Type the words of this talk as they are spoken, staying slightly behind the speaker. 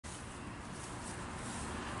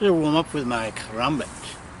To warm up with my karambit.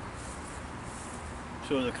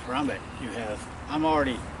 So the karambit you have, I'm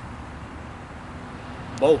already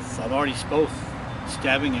both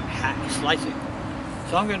stabbing and slicing.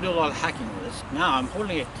 So I'm going to do a lot of hacking with this. Now I'm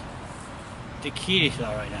holding it Takiri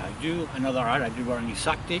style right now. I do another art, I do Varni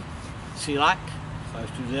Sakti, Silat. If I was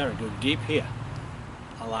to do there, I go deep here,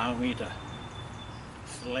 allowing me to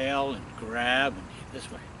flail and grab and hit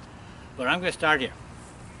this way. But I'm going to start here.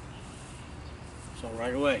 So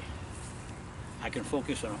right away, I can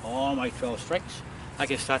focus on all my 12 strikes. I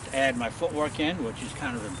can start to add my footwork in, which is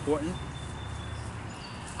kind of important.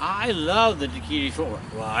 I love the Takiri footwork.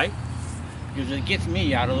 Why? Because it gets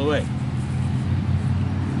me out of the way.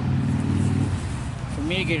 For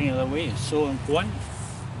me, getting out of the way is so important.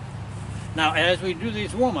 Now, as we do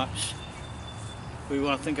these warm-ups, we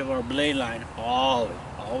want to think of our blade line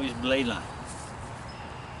always blade line.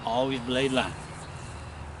 Always blade line.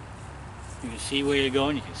 You can see where you're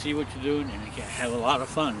going, you can see what you're doing, and you can have a lot of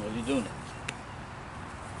fun while you're doing it.